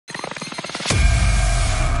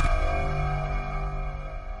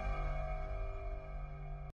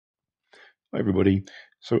Hi everybody.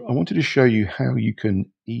 So I wanted to show you how you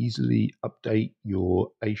can easily update your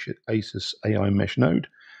ASUS AiMesh node,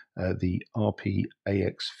 the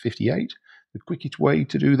RP-AX58. The quickest way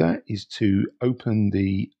to do that is to open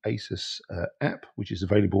the ASUS app, which is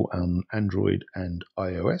available on Android and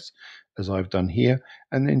iOS, as I've done here,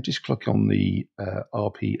 and then just click on the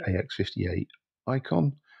RP-AX58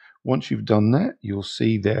 icon. Once you've done that, you'll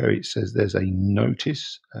see there it says there's a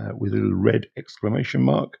notice with a little red exclamation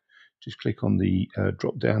mark. Just click on the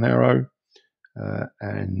drop down arrow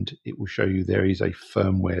and it will show you there is a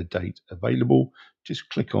firmware date available. Just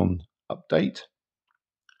click on update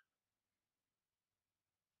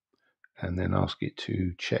and then ask it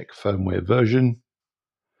to check firmware version.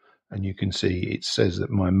 And you can see it says that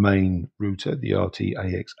my main router, the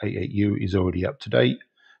RT-AX58U, is already up to date,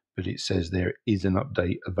 but it says there is an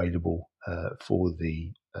update available for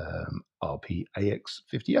the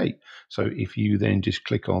RP-AX58. So if you then just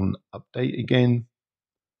click on update again,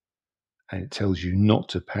 and it tells you not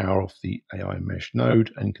to power off the AiMesh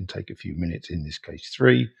node and can take a few minutes, in this case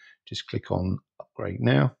 3. Just click on upgrade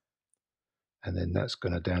now, and then that's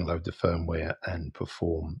going to download the firmware and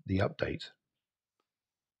perform the update.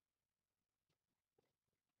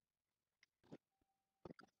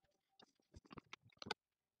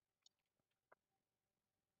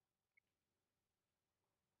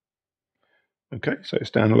 Okay, so it's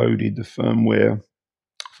downloaded the firmware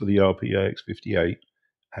for the RP-AX58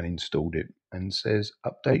 and installed it, and says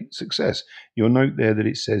update success. You'll note there that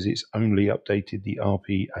it says it's only updated the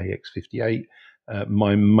RP-AX58.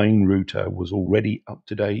 My main router was already up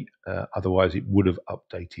to date, otherwise it would have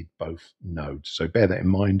updated both nodes. So bear that in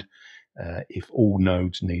mind. If all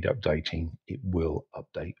nodes need updating, it will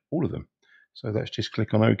update all of them. So let's just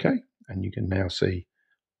click on OK, and you can now see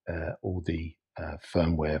all the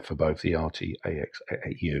firmware for both the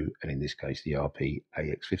RT-AX58U and, in this case, the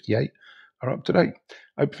RP-AX58 are up to date.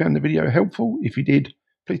 I hope you found the video helpful. If you did,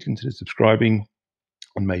 please consider subscribing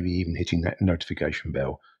and maybe even hitting that notification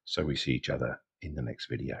bell so we see each other in the next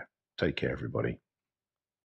video. Take care, everybody.